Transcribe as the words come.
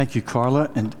Thank you,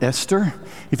 Carla and Esther.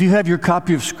 If you have your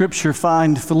copy of Scripture,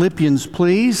 find Philippians,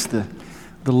 please, the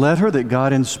letter that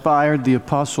God inspired the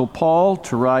Apostle Paul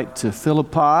to write to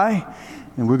Philippi.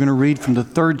 And we're going to read from the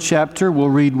 3rd chapter. We'll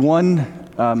read one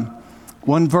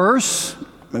verse,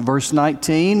 verse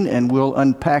 19, and we'll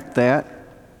unpack that.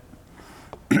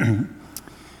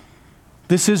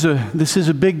 This is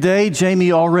a big day.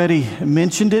 Jamie already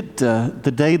mentioned it.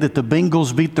 The day that the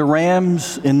Bengals beat the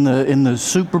Rams in the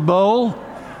Super Bowl.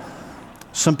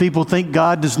 Some people think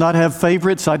God does not have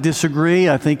favorites. I disagree.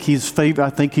 I think he's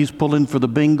pulling for the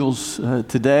Bengals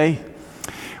today.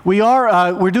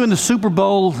 We're doing the Super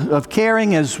Bowl of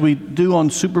Caring as we do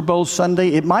on Super Bowl Sunday.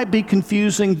 It might be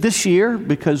confusing this year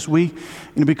because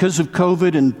because of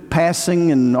COVID and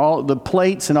passing and all the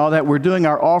plates and all that. We're doing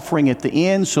our offering at the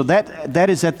end, so that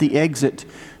is at the exit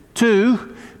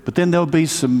too. But then there'll be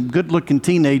some good-looking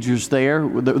teenagers there.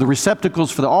 The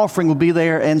receptacles for the offering will be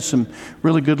there, and some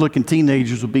really good-looking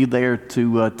teenagers will be there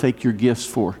to take your gifts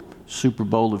for Super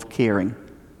Bowl of Caring.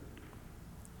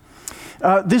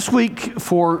 This week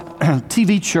for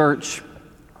TV Church,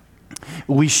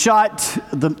 we shot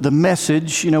the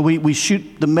message. We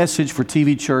shoot the message for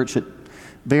TV Church at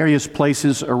various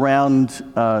places around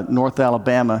North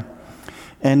Alabama.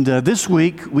 And this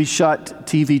week, we shot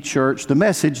TV Church, the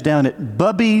message, down at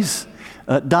Bubby's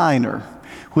Diner,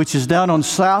 which is down on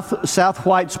South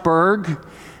Whitesburg.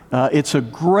 It's a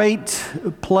great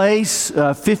place,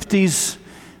 50s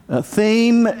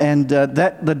theme, and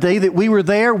the day that we were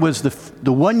there was the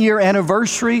 1-year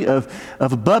anniversary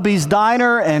of Bubby's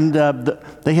Diner, and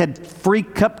they had free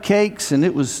cupcakes, and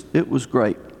it was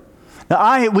great.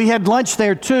 Now, we had lunch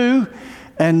there too,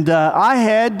 and I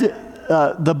had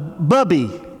the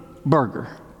Bubby Burger,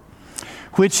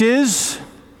 which is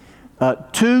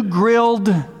 2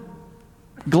 grilled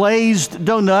glazed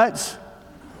donuts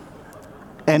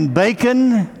and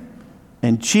bacon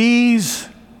and cheese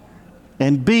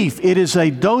and beef. It is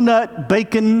a donut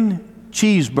bacon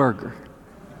cheeseburger.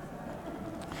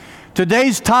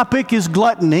 Today's topic is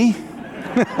gluttony.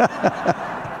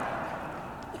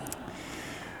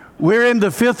 We're in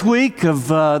the 5th week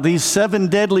of these 7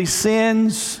 deadly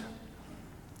sins.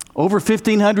 Over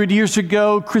 1,500 years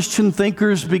ago, Christian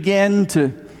thinkers began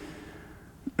to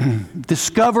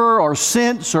discover or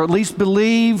sense or at least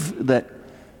believe that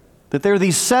there are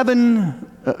these 7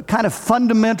 kind of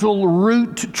fundamental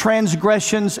root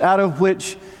transgressions out of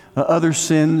which other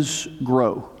sins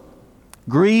grow.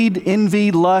 Greed,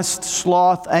 envy, lust,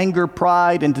 sloth, anger,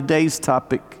 pride, and today's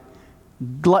topic,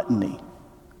 gluttony.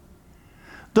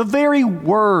 The very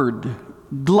word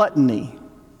gluttony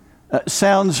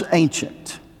sounds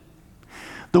ancient.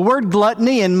 The word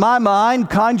gluttony, in my mind,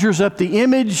 conjures up the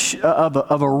image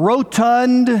of a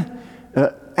rotund,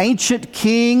 ancient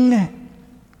king,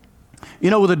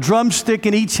 with a drumstick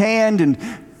in each hand and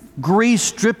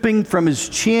grease dripping from his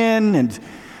chin, and,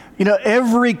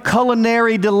 every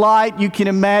culinary delight you can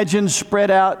imagine spread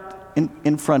out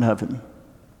in front of him.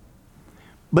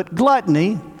 But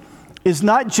gluttony is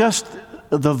not just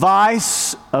the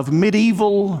vice of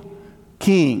medieval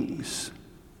kings.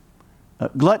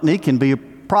 Gluttony can be a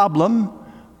problem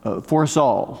for us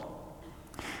all.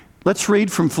 Let's read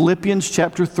from Philippians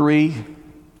chapter 3,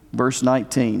 verse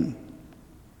 19.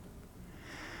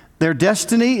 Their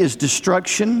destiny is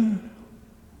destruction,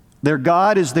 their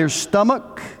God is their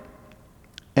stomach,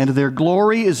 and their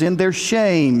glory is in their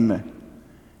shame.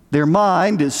 Their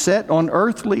mind is set on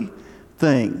earthly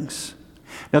things.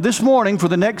 Now this morning, for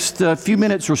the next few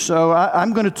minutes or so,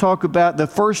 I'm going to talk about the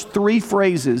first 3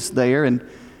 phrases there, and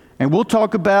we'll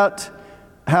talk about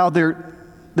how their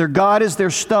God is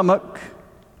their stomach,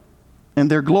 and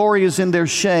their glory is in their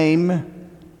shame,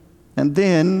 and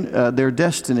then their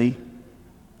destiny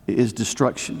is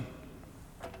destruction.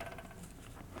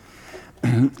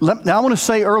 Now I want to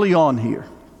say early on here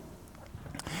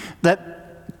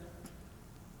that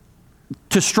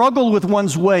to struggle with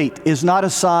one's weight is not a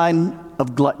sign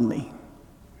of gluttony.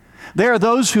 There are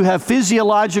those who have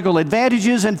physiological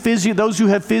advantages and those who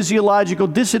have physiological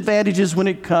disadvantages when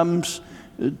it comes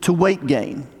to weight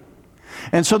gain.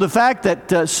 And so the fact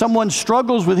that someone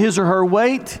struggles with his or her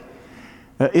weight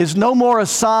is no more a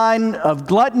sign of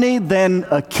gluttony than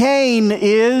a cane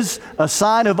is a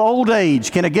sign of old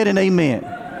age. Can I get an amen?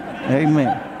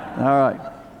 Amen. All right.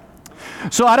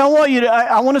 So I don't want you to.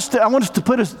 I want us to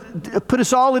put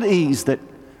us all at ease that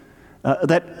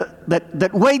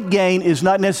weight gain is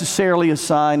not necessarily a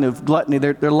sign of gluttony.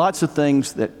 There are lots of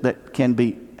things that can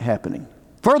be happening.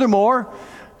 Furthermore,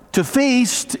 to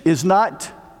feast is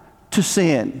not to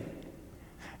sin.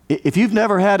 If you've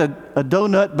never had a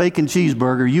donut bacon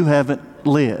cheeseburger, you haven't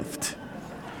lived.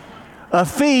 A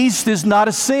feast is not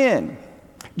a sin.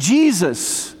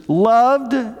 Jesus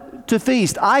loved to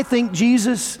feast. I think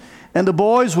Jesus and the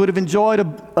boys would have enjoyed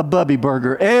a Bubby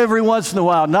burger every once in a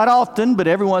while. Not often, but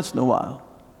every once in a while.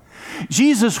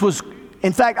 Jesus was,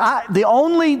 in fact, the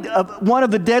only one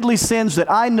of the deadly sins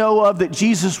that I know of that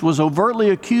Jesus was overtly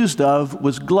accused of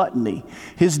was gluttony.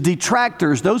 His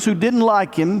detractors, those who didn't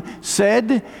like him,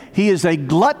 said he is a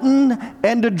glutton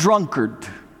and a drunkard.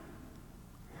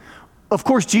 Of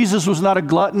course, Jesus was not a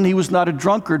glutton, he was not a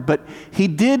drunkard, but he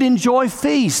did enjoy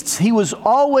feasts. He was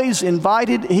always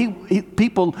invited.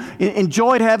 People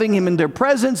enjoyed having him in their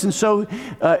presence, and so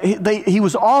he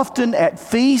was often at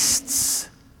feasts.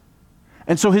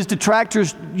 And so his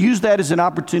detractors used that as an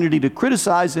opportunity to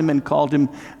criticize him and called him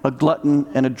a glutton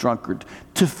and a drunkard.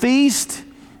 To feast,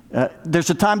 there's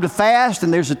a time to fast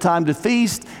and there's a time to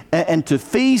feast, and to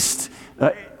feast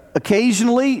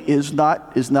occasionally is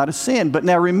not a sin. But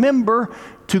now remember,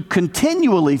 to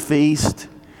continually feast,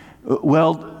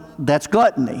 well, that's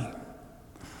gluttony.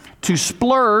 To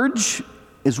splurge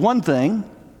is one thing.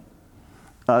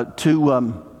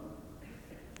 To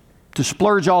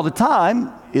splurge all the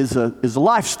time is a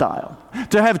lifestyle.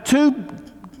 To have 2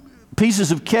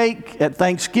 pieces of cake at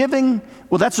Thanksgiving,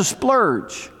 well, that's a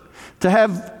splurge. To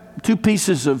have 2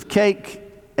 pieces of cake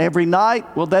every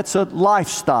night, well, that's a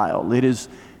lifestyle. It is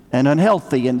an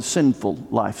unhealthy and sinful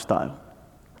lifestyle.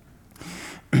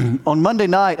 On Monday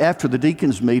night after the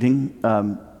deacons meeting,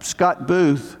 Scott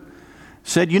Booth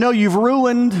said, you've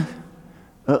ruined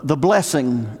the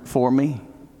blessing for me.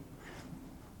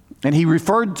 And he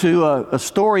referred to a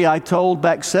story I told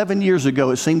back 7 years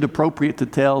ago. It seemed appropriate to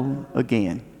tell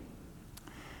again.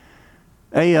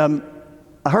 I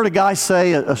heard a guy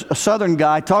say, a Southern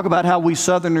guy, talk about how we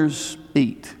Southerners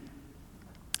eat.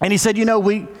 And he said,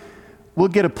 we'll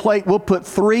get a plate, we'll put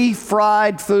 3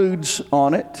 fried foods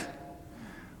on it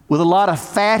with a lot of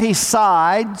fatty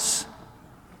sides,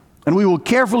 and we will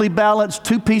carefully balance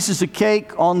 2 pieces of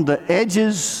cake on the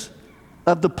edges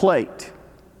of the plate.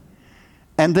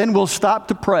 And then we'll stop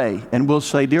to pray and we'll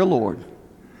say, Dear Lord,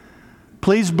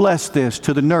 please bless this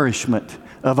to the nourishment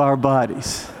of our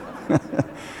bodies.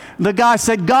 The guy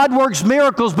said, God works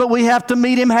miracles, but we have to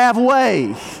meet him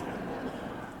halfway.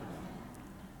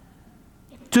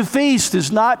 To feast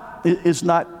is not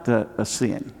a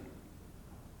sin.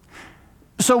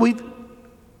 So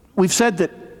we've said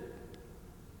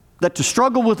that to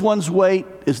struggle with one's weight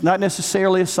is not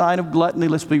necessarily a sign of gluttony.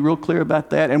 Let's be real clear about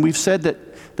that. And we've said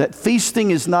that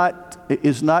feasting is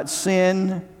not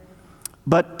sin,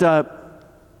 but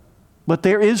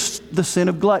there is the sin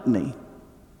of gluttony.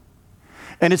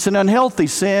 And it's an unhealthy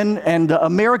sin, and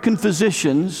American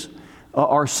physicians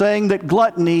are saying that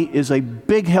gluttony is a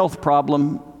big health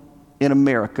problem in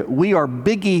America. We are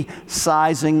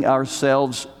biggie-sizing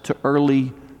ourselves to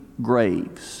early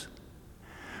graves.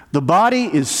 The body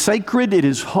is sacred, it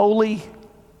is holy,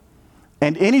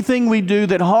 and anything we do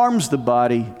that harms the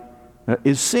body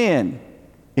is sin,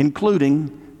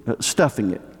 including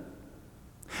stuffing it.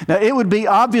 Now, it would be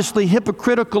obviously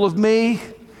hypocritical of me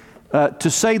to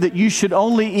say that you should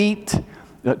only eat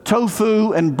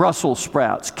tofu and Brussels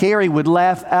sprouts. Carrie would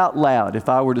laugh out loud if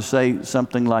I were to say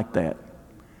something like that.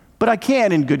 But I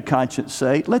can, in good conscience,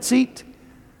 say, let's eat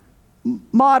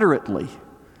moderately.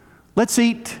 Let's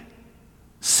eat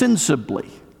sensibly.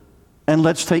 And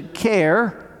let's take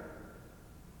care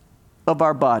of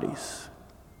our bodies.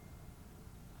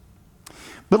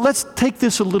 But let's take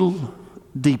this a little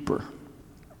deeper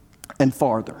and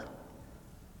farther.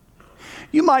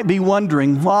 You might be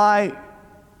wondering why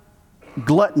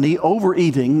gluttony,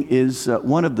 overeating, is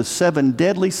one of the 7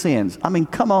 deadly sins. I mean,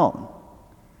 come on.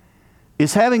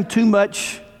 Is having too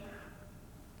much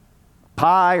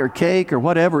pie or cake or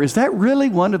whatever, is that really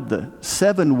one of the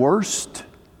 7 worst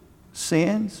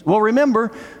sins? Well,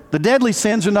 remember, the deadly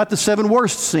sins are not the 7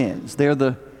 worst sins. They're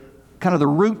the kind of the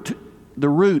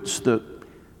roots,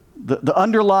 the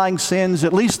underlying sins.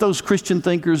 At least those Christian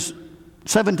thinkers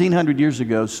 1,700 years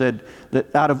ago said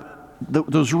that out of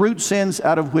those root sins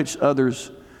out of which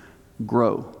others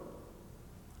grow.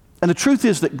 And the truth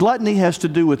is that gluttony has to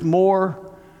do with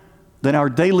more than our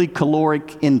daily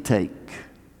caloric intake.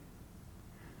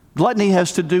 Gluttony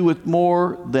has to do with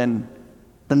more than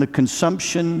the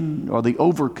consumption or the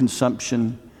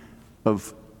overconsumption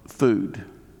of food.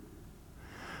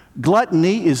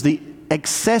 Gluttony is the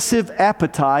excessive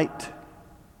appetite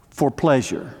for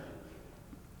pleasure,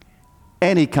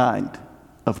 any kind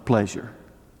of pleasure.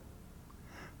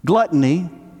 Gluttony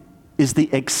is the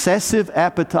excessive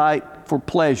appetite for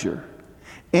pleasure,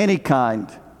 any kind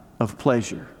of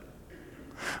pleasure.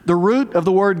 The root of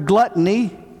the word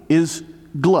gluttony is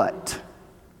glut.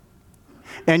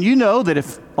 And you know that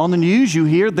if on the news you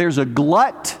hear there's a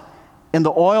glut in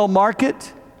the oil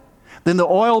market, then the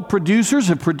oil producers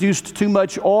have produced too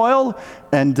much oil,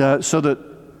 and so that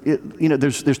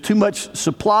there's too much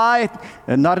supply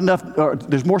and not enough, or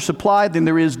there's more supply than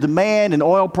there is demand, and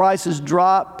oil prices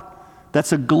drop.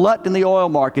 That's a glut in the oil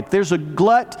market. There's a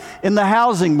glut in the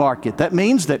housing market. That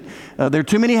means that there are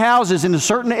too many houses in a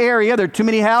certain area. There are too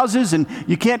many houses, and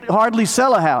you can't hardly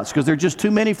sell a house because there are just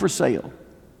too many for sale.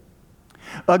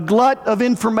 A glut of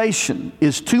information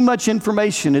is too much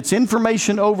information. It's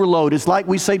information overload. It's like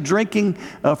we say drinking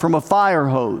from a fire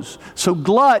hose. So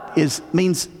glut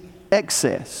means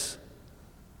excess.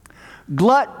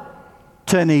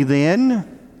 Gluttony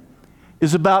then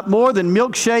is about more than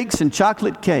milkshakes and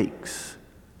chocolate cakes.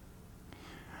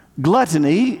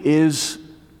 Gluttony is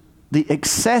the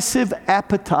excessive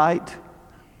appetite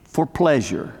for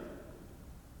pleasure,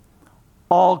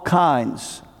 all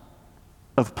kinds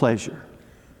of pleasure.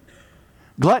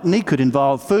 Gluttony could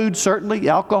involve food, certainly,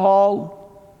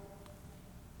 alcohol,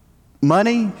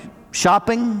 money,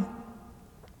 shopping,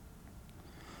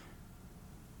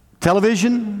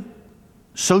 television,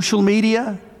 social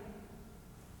media,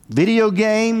 video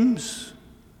games.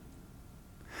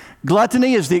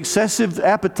 Gluttony is the excessive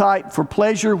appetite for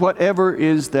pleasure, whatever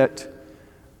is that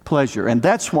pleasure. And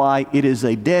that's why it is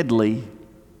a deadly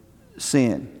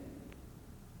sin.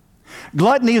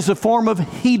 Gluttony is a form of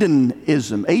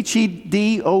hedonism.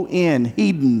 Hedon,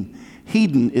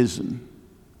 hedonism.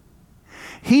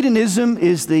 Hedonism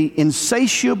is the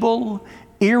insatiable,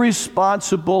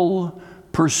 irresponsible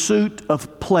pursuit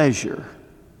of pleasure.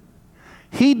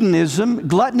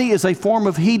 Gluttony is a form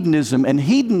of hedonism, and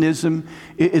hedonism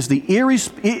is the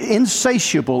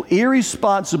insatiable,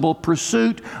 irresponsible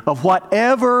pursuit of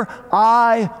whatever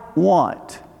I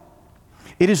want.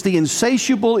 It is the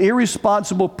insatiable,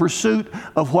 irresponsible pursuit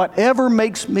of whatever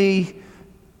makes me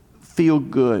feel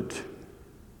good.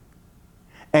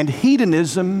 And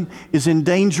hedonism is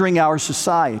endangering our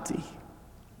society.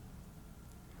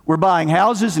 We're buying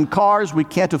houses and cars we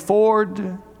can't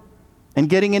afford and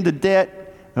getting into debt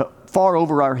far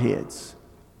over our heads.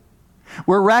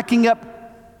 We're racking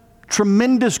up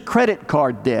tremendous credit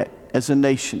card debt as a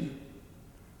nation.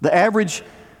 The average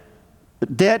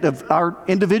debt of our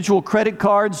individual credit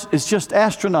cards is just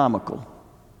astronomical.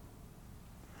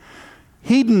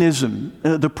 Hedonism,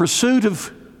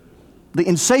 the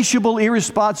insatiable,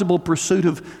 irresponsible pursuit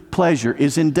of pleasure,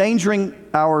 is endangering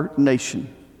our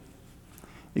nation.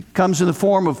 It comes in the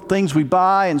form of things we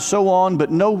buy and so on, but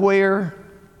nowhere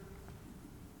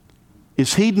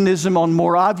is hedonism on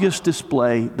more obvious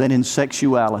display than in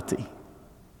sexuality.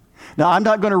 Now, I'm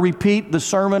not going to repeat the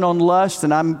sermon on lust,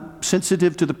 and I'm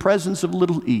sensitive to the presence of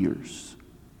little ears.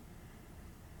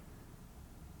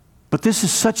 But this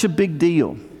is such a big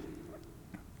deal.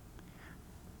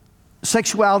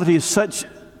 Sexuality is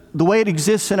the way it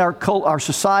exists in our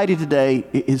society today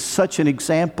is such an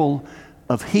example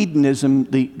of hedonism,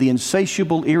 the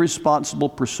insatiable, irresponsible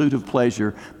pursuit of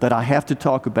pleasure, that I have to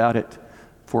talk about it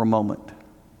for a moment.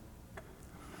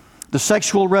 The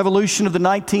sexual revolution of the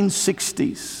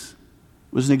 1960s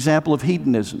was an example of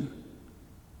hedonism,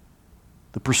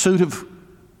 the pursuit of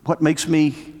what makes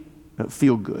me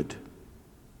feel good,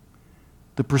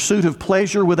 the pursuit of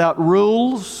pleasure without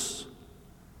rules,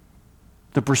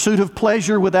 the pursuit of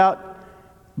pleasure without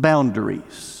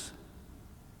boundaries.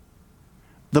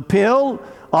 The pill,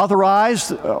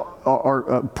 authorized or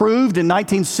approved in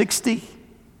 1960,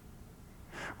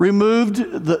 removed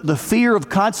the fear of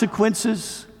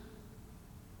consequences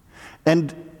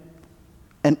and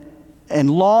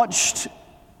launched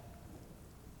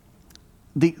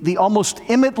the almost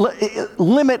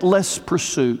limitless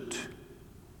pursuit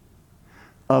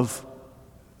of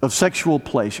sexual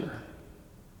pleasure.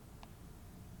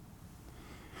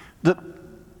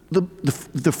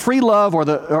 The free love or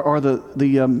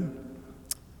the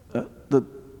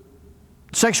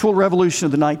sexual revolution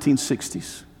of the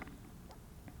 1960s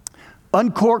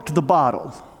uncorked the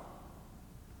bottle,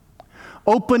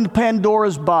 opened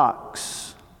Pandora's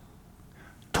box,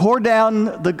 tore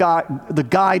down the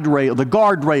guardrails,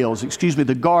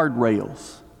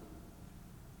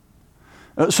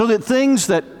 so that things,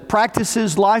 that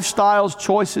practices, lifestyles,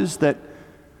 choices that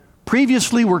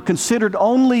previously were considered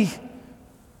only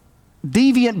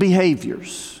deviant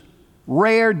behaviors,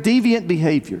 rare deviant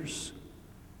behaviors,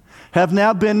 have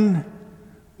now been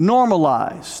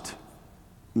normalized,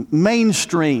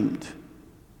 mainstreamed,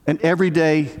 and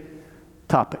everyday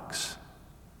topics.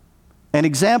 An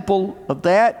example of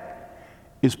that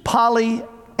is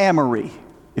polyamory.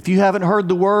 If you haven't heard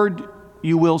the word,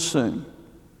 you will soon.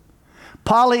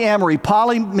 Polyamory,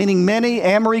 poly meaning many,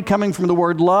 amory coming from the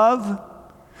word love.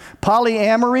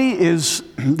 Polyamory is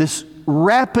this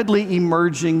rapidly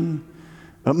emerging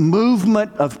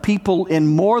movement of people in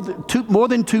more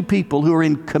than two people who are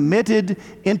in committed,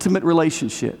 intimate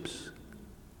relationships.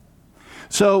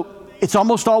 So it's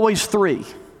almost always three.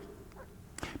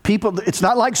 People, it's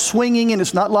not like swinging, and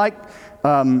it's not like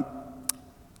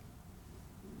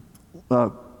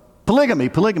polygamy.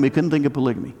 Couldn't think of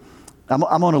polygamy.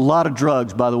 I'm on a lot of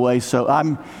drugs, by the way, so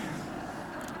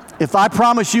if I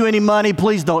promise you any money,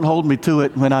 please don't hold me to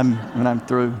it when I'm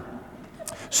through.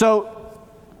 So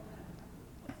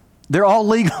they're all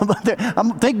legal.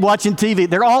 I'm watching TV.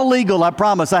 They're all legal, I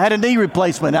promise. I had a knee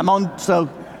replacement.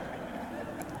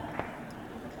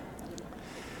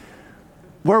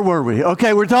 Where were we?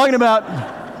 Okay, we're talking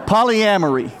about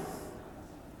polyamory.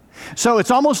 So it's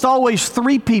almost always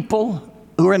three people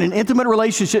who are in an intimate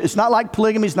relationship. It's not like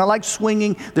polygamy. It's not like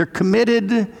swinging. They're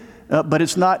committed, but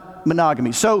it's not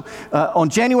monogamy. So on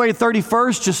January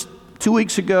 31st, just 2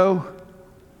 weeks ago,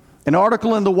 an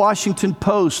article in the Washington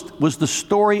Post was the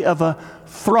story of a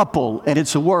throuple, and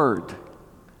it's a word.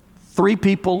 Three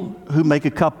people who make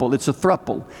a couple. It's a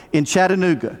throuple in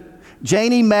Chattanooga.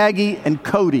 Janie, Maggie, and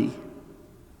Cody.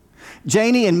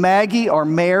 Janie and Maggie are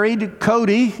married.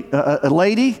 Cody, a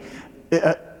lady,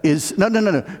 is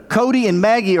no. Cody and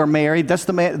Maggie are married. That's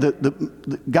the man,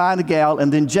 the guy and the gal,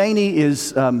 and then Janie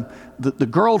is the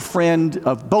girlfriend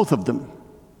of both of them.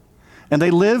 And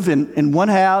they live in one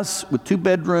house with 2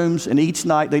 bedrooms, and each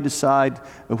night they decide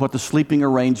what the sleeping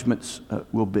arrangements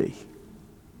will be.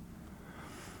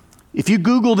 If you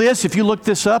Google this, if you look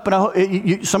this up,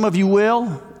 and some of you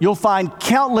will, you'll find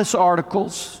countless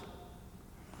articles.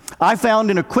 I found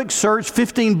in a quick search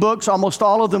 15 books, almost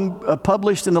all of them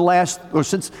published in the last, or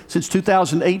since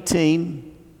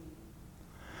 2018.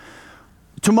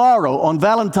 Tomorrow, on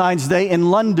Valentine's Day in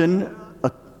London,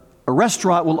 a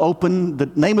restaurant will open. The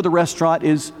name of the restaurant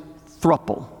is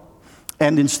Throuple.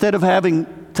 And instead of having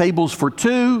tables for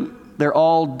 2, they're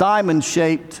all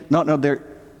diamond-shaped. They're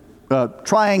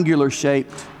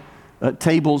triangular-shaped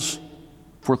tables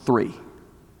for 3.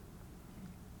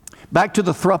 Back to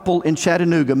the throuple in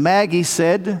Chattanooga. Maggie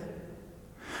said,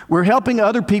 "We're helping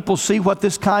other people see what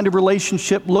this kind of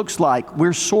relationship looks like.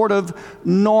 We're sort of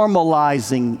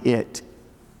normalizing it."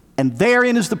 And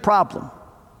therein is the problem.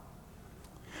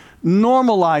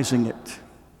 Normalizing it.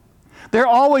 There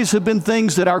always have been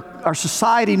things that our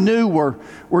society knew were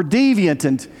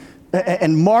deviant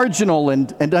and marginal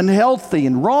and unhealthy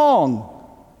and wrong.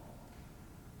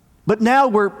 But now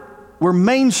we're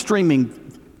mainstreaming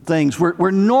things. We're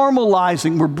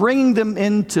normalizing. We're bringing them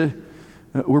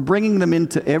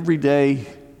into everyday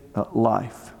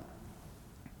life.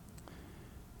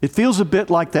 It feels a bit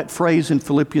like that phrase in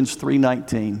Philippians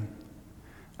 3:19.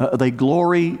 They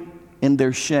glory in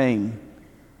their shame.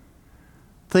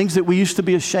 Things that we used to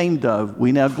be ashamed of,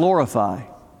 we now glorify.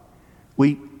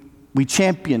 We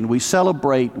champion, we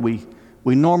celebrate, we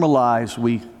normalize,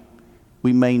 we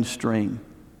mainstream.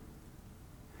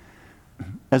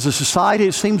 As a society,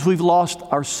 it seems we've lost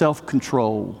our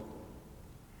self-control.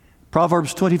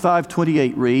 Proverbs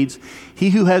 25:28 reads, "He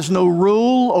who has no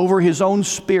rule over his own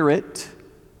spirit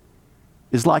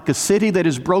is like a city that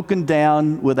is broken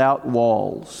down without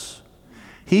walls."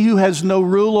 He who has no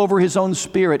rule over his own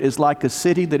spirit is like a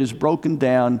city that is broken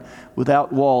down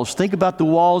without walls. Think about the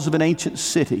walls of an ancient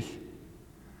city.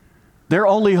 Their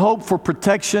only hope for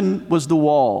protection was the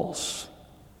walls.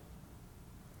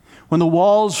 When the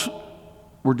walls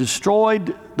were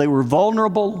destroyed, they were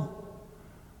vulnerable,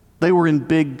 they were in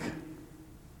big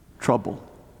trouble.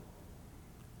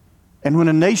 And when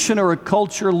a nation or a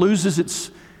culture loses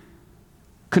its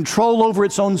control over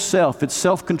its own self, its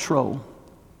self-control,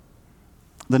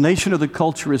 the nation or the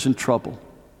culture is in trouble.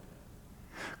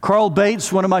 Carl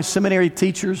Bates, one of my seminary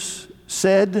teachers,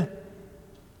 said,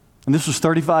 and this was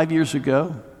 35 years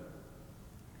ago,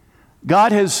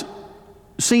 God has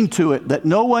seen to it that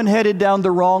no one headed down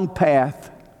the wrong path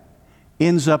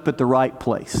ends up at the right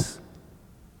place.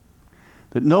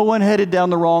 That no one headed down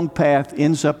the wrong path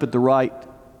ends up at the right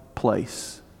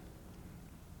place.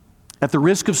 At the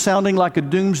risk of sounding like a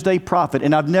doomsday prophet,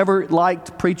 and I've never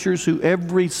liked preachers who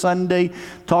every Sunday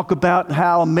talk about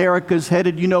how America's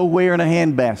headed you know where in a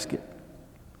handbasket.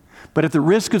 But at the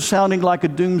risk of sounding like a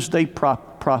doomsday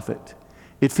prophet,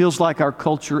 it feels like our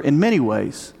culture in many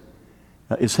ways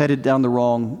is headed down the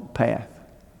wrong path.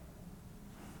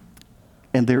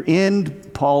 And their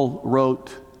end, Paul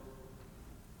wrote,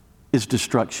 is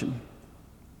destruction.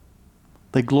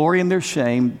 They glory in their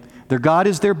shame. Their God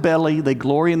is their belly. They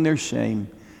glory in their shame,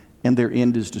 and their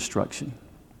end is destruction.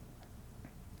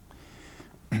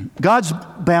 God's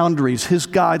boundaries, His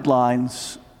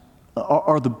guidelines,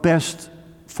 are the best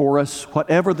for us,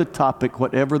 whatever the topic,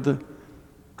 whatever the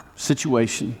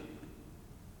situation.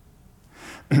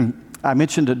 I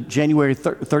mentioned a January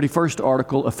 31st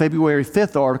article, a February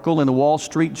 5th article in the Wall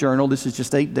Street Journal. This is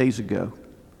just 8 days ago.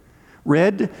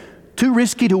 Read, too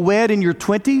risky to wed in your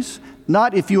 20s?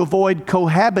 Not if you avoid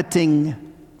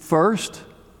cohabiting first.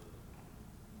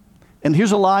 And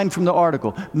here's a line from the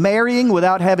article. Marrying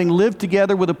without having lived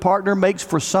together with a partner makes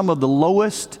for some of the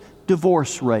lowest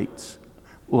divorce rates.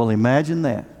 Well, imagine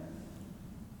that.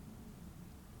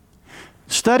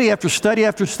 Study after study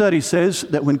after study says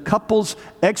that when couples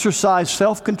exercise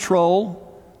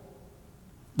self-control,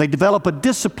 they develop a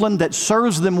discipline that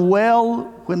serves them well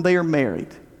when they are married.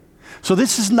 So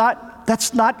that's not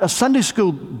a Sunday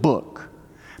school book.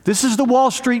 This is the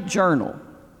Wall Street Journal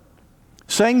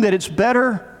saying that it's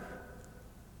better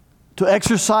to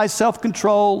exercise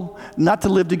self-control, not to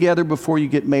live together before you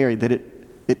get married, that it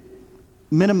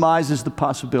minimizes the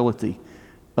possibility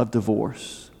of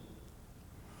divorce.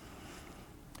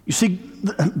 You see,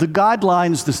 the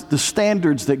guidelines, the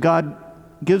standards that God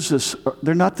gives us,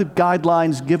 they're not the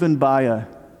guidelines given by a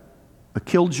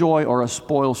killjoy or a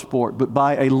spoil sport, but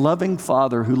by a loving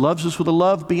Father who loves us with a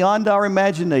love beyond our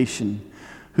imagination,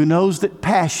 who knows that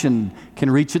passion can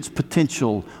reach its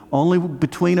potential only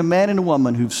between a man and a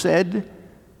woman who've said,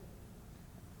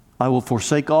 I will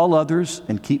forsake all others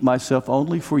and keep myself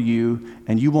only for you,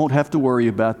 and you won't have to worry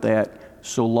about that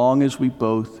so long as we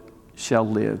both shall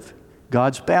live.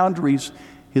 God's boundaries,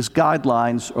 His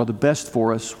guidelines are the best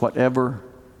for us, whatever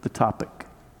the topic.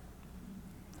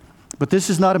 But this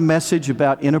is not a message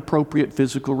about inappropriate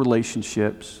physical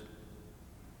relationships.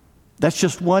 That's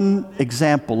just one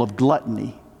example of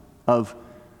gluttony, of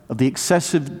the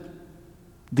excessive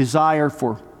desire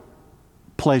for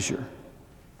pleasure.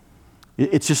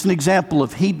 It's just an example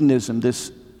of hedonism,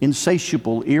 this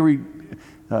insatiable,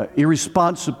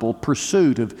 irresponsible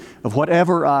pursuit of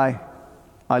whatever I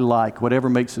like, whatever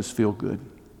makes us feel good.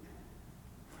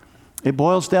 It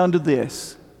boils down to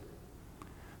this.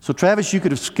 So Travis, you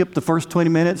could have skipped the first 20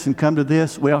 minutes and come to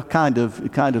this. Well, kind of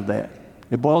that.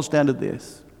 It boils down to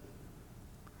this.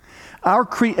 Our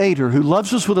Creator, who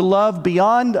loves us with a love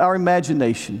beyond our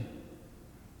imagination,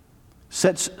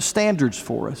 sets standards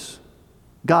for us,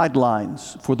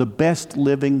 guidelines for the best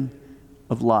living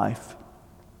of life.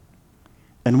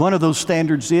 And one of those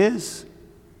standards is,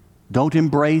 don't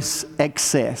embrace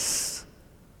excess.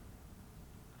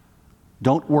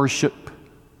 Don't worship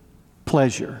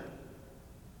pleasure.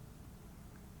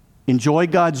 Enjoy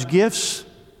God's gifts,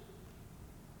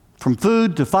 from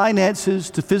food to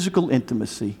finances to physical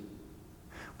intimacy,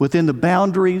 within the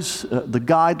boundaries, the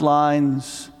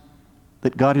guidelines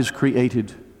that God has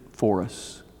created for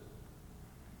us.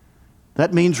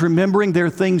 That means remembering there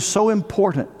are things so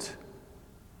important,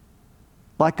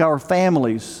 like our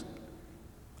families,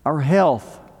 our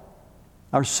health,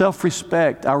 our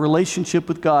self-respect, our relationship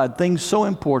with God, things so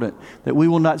important that we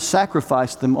will not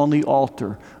sacrifice them on the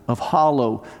altar of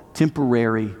hollow,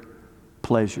 temporary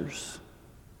pleasures.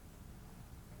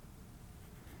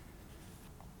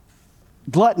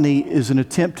 Gluttony is an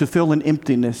attempt to fill an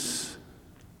emptiness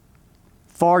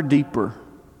far deeper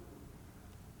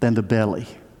than the belly.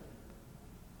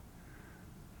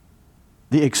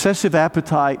 The excessive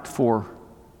appetite for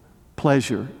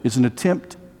pleasure is an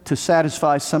attempt to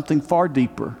satisfy something far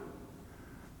deeper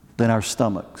than our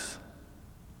stomachs.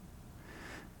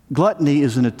 Gluttony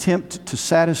is an attempt to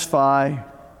satisfy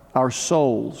our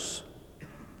souls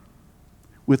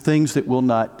with things that will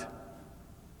not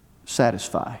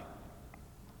satisfy.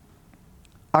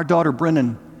 Our daughter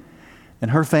Brennan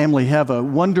and her family have a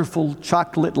wonderful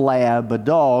chocolate lab, a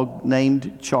dog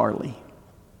named Charlie.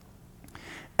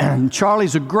 And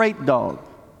Charlie's a great dog.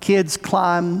 Kids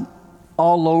climb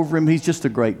all over him. He's just a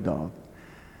great dog.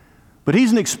 But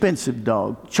he's an expensive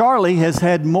dog. Charlie has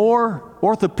had more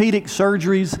orthopedic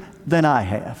surgeries than I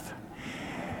have.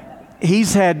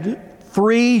 He's had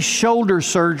 3 shoulder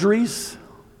surgeries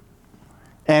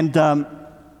and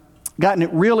gotten it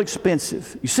real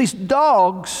expensive. You see,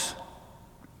 dogs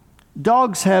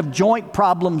have joint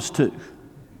problems too.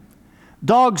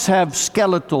 Dogs have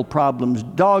skeletal problems.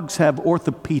 Dogs have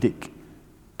orthopedic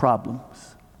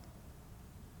problems.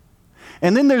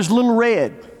 And then there's Little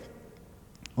Red.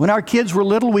 When our kids were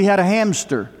little, we had a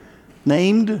hamster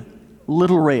named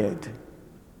Little Red.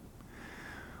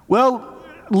 Well,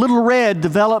 Little Red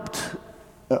developed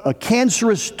a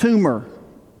cancerous tumor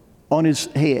on his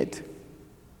head.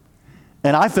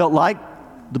 And I felt like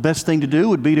the best thing to do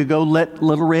would be to go let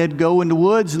Little Red go in the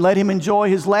woods and let him enjoy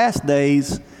his last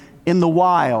days in the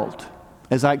wild,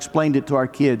 as I explained it to our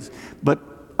kids. But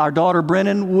our daughter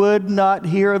Brennan would not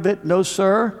hear of it. No,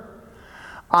 sir.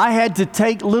 I had to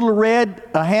take Little Red,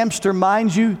 a hamster,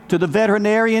 mind you, to the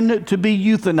veterinarian to be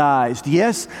euthanized.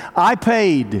 Yes, I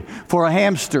paid for a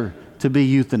hamster to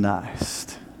be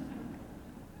euthanized.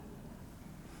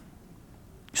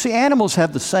 See, animals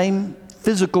have the same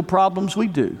physical problems we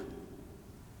do.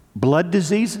 Blood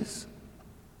diseases,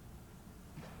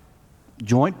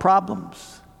 joint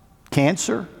problems,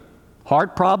 cancer,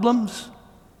 heart problems,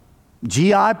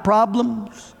 GI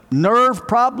problems, nerve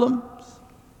problems.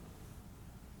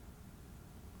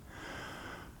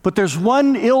 But there's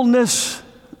one illness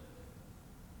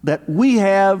that we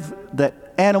have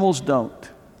that animals don't.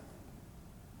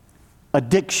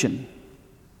 Addiction.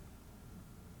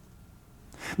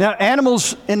 Now,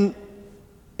 animals in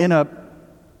a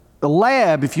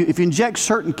lab, if you inject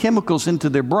certain chemicals into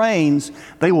their brains,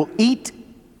 they will eat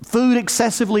food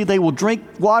excessively, they will drink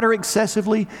water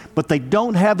excessively, but they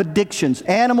don't have addictions.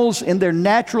 Animals in their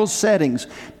natural settings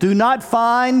do not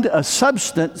find a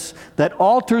substance that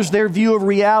alters their view of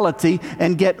reality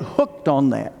and get hooked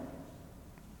on that.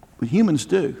 But humans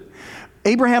do.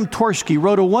 Abraham Tversky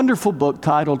wrote a wonderful book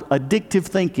titled Addictive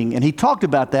Thinking, and he talked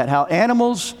about that, how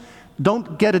animals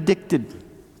don't get addicted.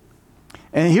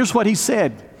 And here's what he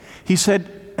said. He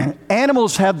said,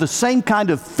 animals have the same kind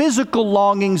of physical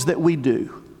longings that we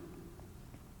do.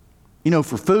 You know,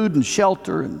 for food and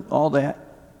shelter and all that.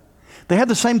 They have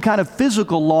the same kind of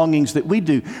physical longings that we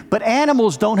do. But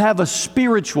animals don't have a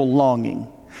spiritual longing.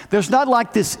 There's not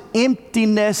like this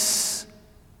emptiness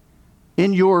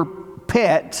in your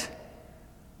pet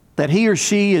that he or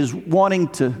she is wanting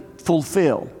to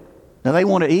fulfill. Now, they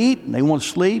want to eat and they want to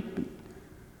sleep.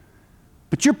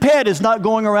 But your pet is not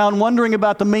going around wondering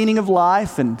about the meaning of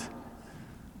life and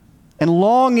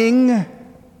longing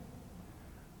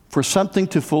for something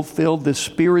to fulfill this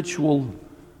spiritual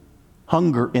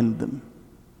hunger in them.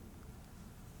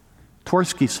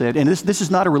 Tversky said, and this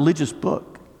is not a religious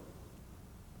book,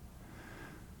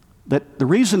 that the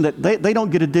reason that they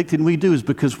don't get addicted and we do is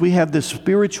because we have this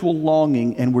spiritual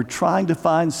longing and we're trying to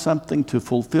find something to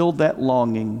fulfill that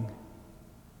longing.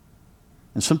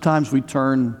 And sometimes we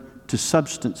turn to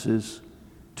substances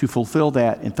to fulfill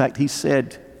that. In fact, he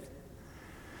said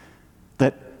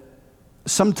that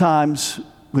sometimes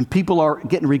when people are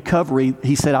getting recovery,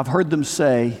 he said, I've heard them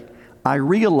say, I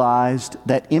realized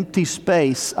that empty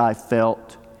space I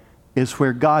felt is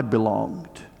where God belonged.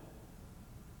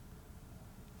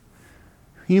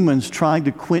 Humans trying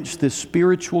to quench this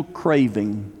spiritual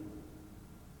craving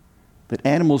that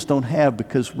animals don't have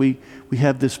because we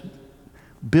have this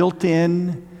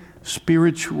built-in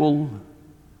spiritual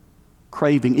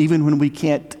craving. Even when we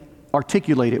can't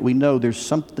articulate it, we know there's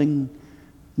something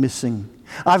missing.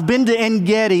 I've been to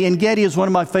En-Gedi. En-Gedi is one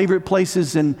of my favorite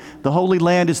places in the Holy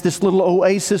Land. It's this little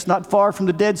oasis not far from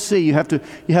the Dead Sea. You have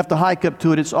to hike up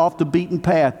to it. It's off the beaten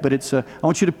path, but I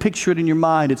want you to picture it in your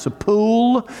mind. It's a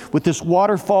pool with this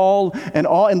waterfall, and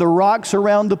the rocks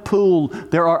around the pool,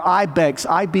 there are ibex,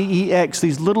 I-B-E-X,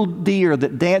 these little deer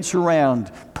that dance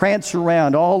around, prance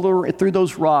around through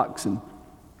those rocks. And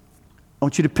I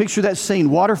want you to picture that scene: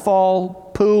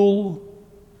 waterfall, pool,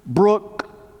 brook,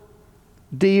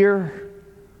 deer.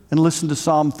 And listen to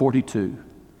Psalm 42.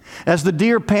 As the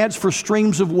deer pants for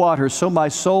streams of water, so my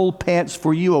soul pants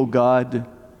for you, O God.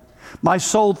 My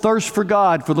soul thirsts for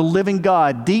God, for the living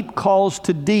God. Deep calls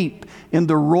to deep in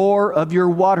the roar of your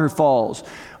waterfalls.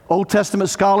 Old Testament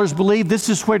scholars believe this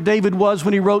is where David was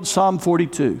when he wrote Psalm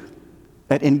 42,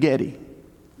 at En-Gedi.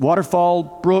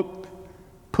 Waterfall, brook,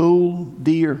 pool,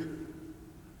 deer.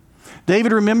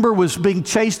 David, remember, was being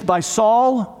chased by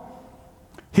Saul.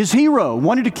 His hero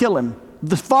wanted to kill him.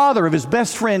 The father of his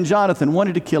best friend, Jonathan,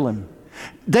 wanted to kill him.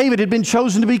 David had been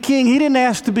chosen to be king. He didn't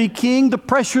ask to be king. The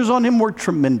pressures on him were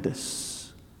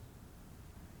tremendous.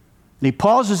 And he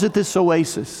pauses at this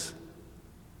oasis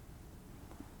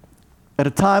at a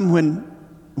time when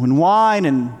wine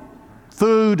and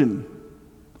food and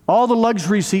all the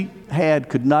luxuries he had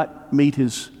could not meet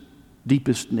his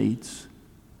deepest needs.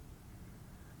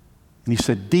 And he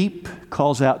said, deep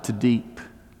calls out to deep.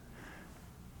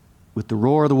 With the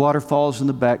roar of the waterfalls in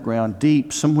the background,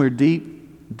 deep, somewhere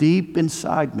deep, deep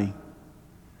inside me,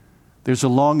 there's a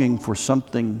longing for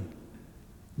something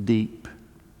deep.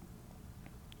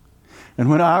 And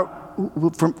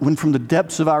when from the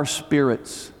depths of our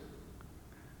spirits,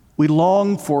 we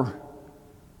long for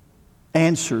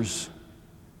answers,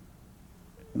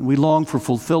 and we long for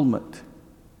fulfillment,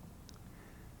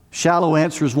 shallow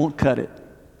answers won't cut it.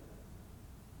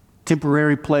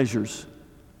 Temporary pleasures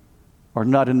are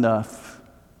not enough.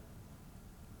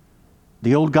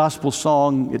 The old gospel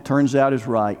song, it turns out, is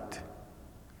right.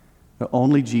 But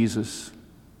only Jesus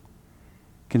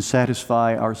can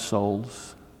satisfy our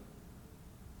souls.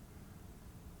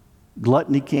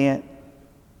 Gluttony can't.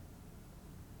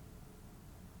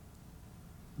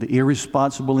 The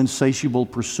irresponsible, insatiable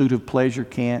pursuit of pleasure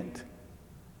can't.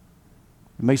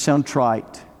 It may sound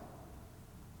trite,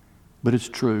 but it's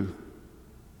true.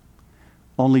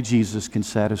 Only Jesus can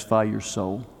satisfy your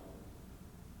soul.